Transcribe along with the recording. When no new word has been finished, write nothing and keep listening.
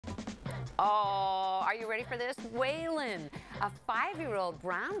Oh, are you ready for this? Waylon, a 5-year-old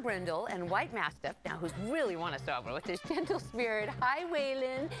brown brindle and white mastiff, now who's really won us over with his gentle spirit. Hi,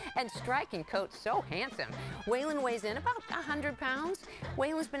 Waylon, and striking coat, so handsome. Waylon weighs in about 100 pounds.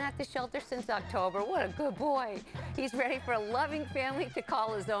 Waylon's been at the shelter since October. What a good boy. He's ready for a loving family to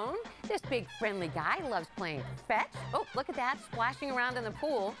call his own. This big friendly guy loves playing fetch. Oh, look at that, splashing around in the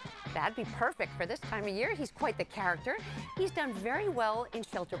pool. That'd be perfect for this time of year. He's quite the character. He's done very well in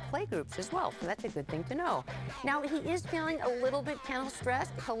shelter playgroups as well, so that's a good thing to know. Now, he is feeling a little bit kennel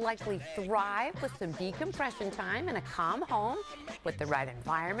stressed. He'll likely thrive with some decompression time in a calm home with the right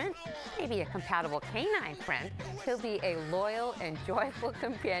environment, maybe a compatible canine friend. He'll be a loyal and joyful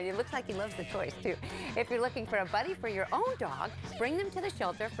companion. Looks like he loves the toys, too. If you're looking for a buddy for your own dog, bring them to the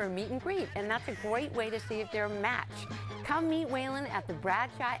shelter for a meet and greet, and that's a great way to see if they're a match. Come meet Waylon at the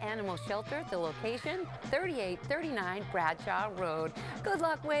Bradshaw Animal Shelter, the location 3839 Bradshaw Road. Good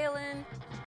luck, Waylon.